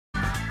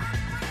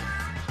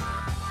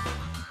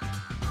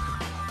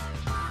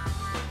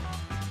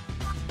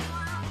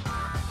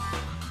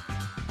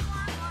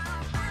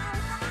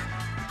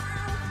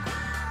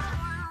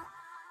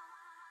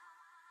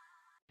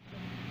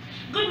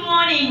Good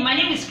morning, my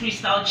name is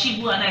Crystal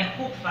Chibu and I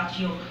hope that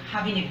you're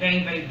having a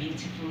very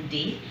beautiful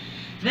day.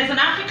 There's an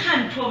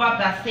African proverb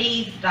that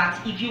says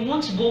that if you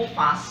want to go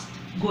fast,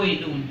 go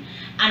alone.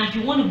 And if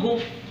you want to go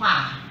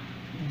far,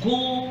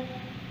 go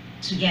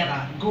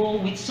together, go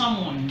with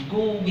someone,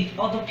 go with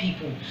other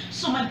people.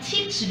 So my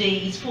tip today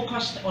is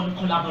focused on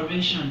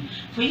collaboration.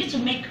 For you to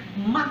make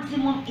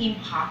maximum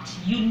impact,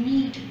 you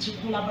need to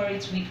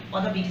collaborate with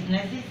other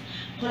businesses,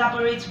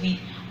 collaborate with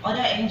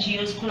other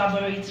NGOs,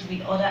 collaborate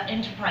with other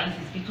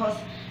enterprises, because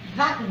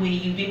that way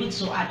you'll be able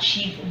to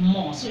achieve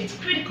more. So it's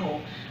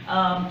critical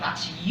that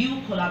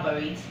you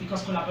collaborate,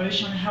 because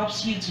collaboration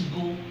helps you to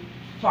go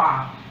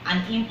far,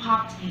 and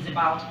impact is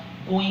about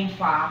going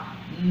far,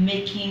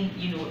 making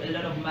a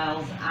lot of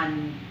miles,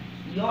 and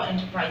your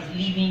enterprise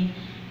living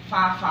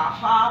far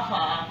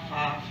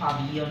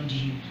beyond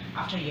you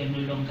after you're no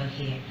longer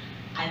here.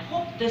 I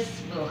hope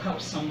this will help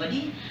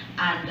somebody,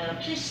 and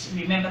please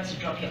remember to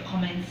drop your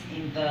comments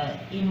in the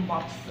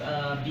inbox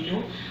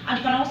below, and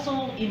you can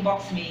also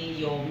inbox me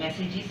your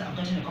messages. I've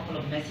gotten a couple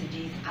of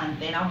messages, and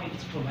then I'll be able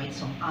to provide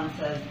some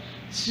answers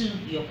to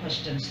your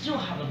questions. Do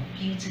have a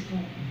beautiful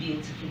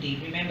day.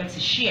 Remember to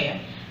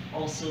share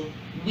also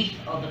with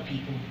other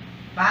people.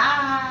 Bye.